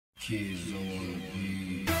Kids on the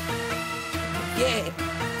beat. Yeah.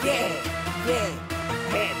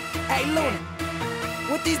 Hey, Luna,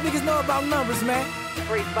 what these niggas know about numbers, man?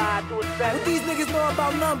 3, 5 to a 7. What these niggas know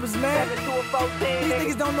about numbers, man? 7 to a 14. These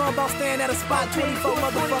niggas don't know about staying at a spot 24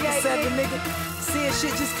 motherfucking 7, nigga. Seeing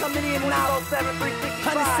shit just coming in and out. 7, 365,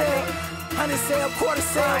 100 sale, quarter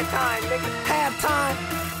sale, Prime time, nigga. half time,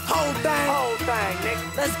 whole thing. Whole thing,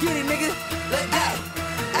 nigga. Let's get it, nigga. Let's go.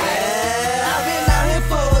 I've been out here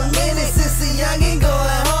for a minute since a youngin'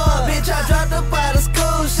 going hard. Bitch, I dropped up out of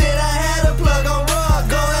school, shit, I had a plug on raw.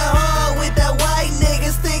 Going hard with that white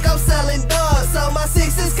niggas, think I'm selling dogs. So my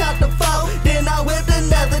sixes caught the phone, then I whipped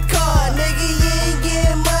another car. Nigga, you ain't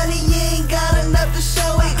getting money, you ain't got enough to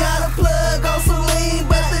show it. Got a plug on some lean,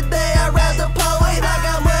 but today I rap the poet. I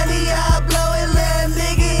got money, I blow it, little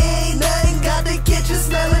nigga, ain't nothing. Got the kitchen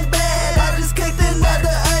smelling bad, I just cooked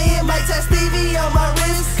another onion. Might test Stevie on my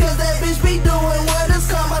wrist, cause that bitch be doing wonders.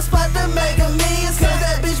 Call my spot to make a millions, cause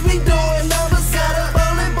that bitch be doing numbers. Got a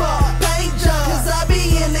bowling ball, paint job, cause I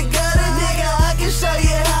be in the gutter, nigga. I can show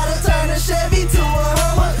you how to turn a Chevy to a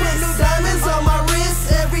Hummer. Put new diamonds on my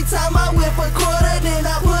wrist every time I whip a quarter. Then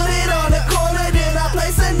I put it on the corner, then I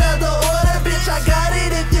place another order. Bitch, I got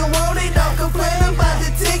it if you want it, don't complain about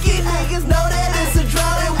the ticket. Niggas know that it's a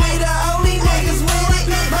draw and we the only niggas with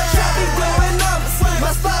it. My trap be growing numbers,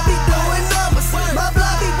 my spot be doing numbers, my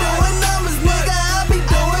block be doing numbers, nigga, I be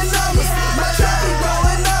doing numbers. My trap be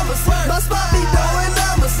growing numbers, my spot be doing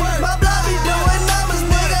numbers, my block be doing numbers,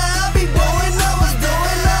 nigga, I be doing numbers,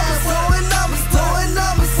 doing numbers, doing numbers, doing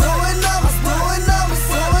numbers, doing numbers, doing numbers,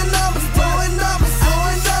 doing numbers, doing numbers,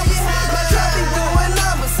 doing numbers. My trap be doing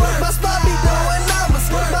numbers, my spot be doing numbers,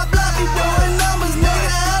 my block be doing numbers,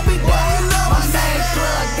 nigga, I be doing numbers. My main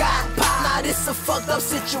plug got pop, now this a fucked up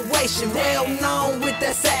situation. Well known with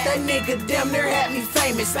that sack, that nigga damn near had me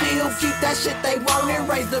famous. Still keep that shit they want and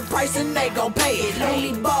raise the price and they gon' pay it.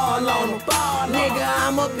 Only ball on them, nigga,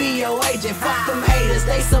 I'ma be your agent. Fuck them haters,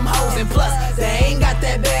 they some hoes and plus they ain't got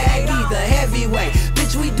that bag either. Heavyweight,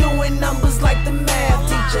 bitch, we doing numbers like the math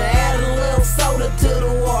teacher. Add a little soda to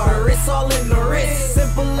the water, it's all in the wrist.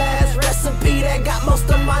 Simple ass recipe that got most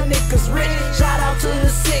of my niggas rich. Shout out to the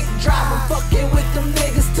sick driver, fucking with them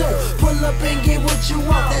niggas too. Pull up and get what you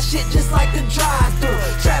want, that shit just like the drive-thru.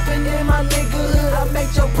 Trapping in my niggahood, I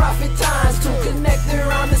make your profit times 2. Connect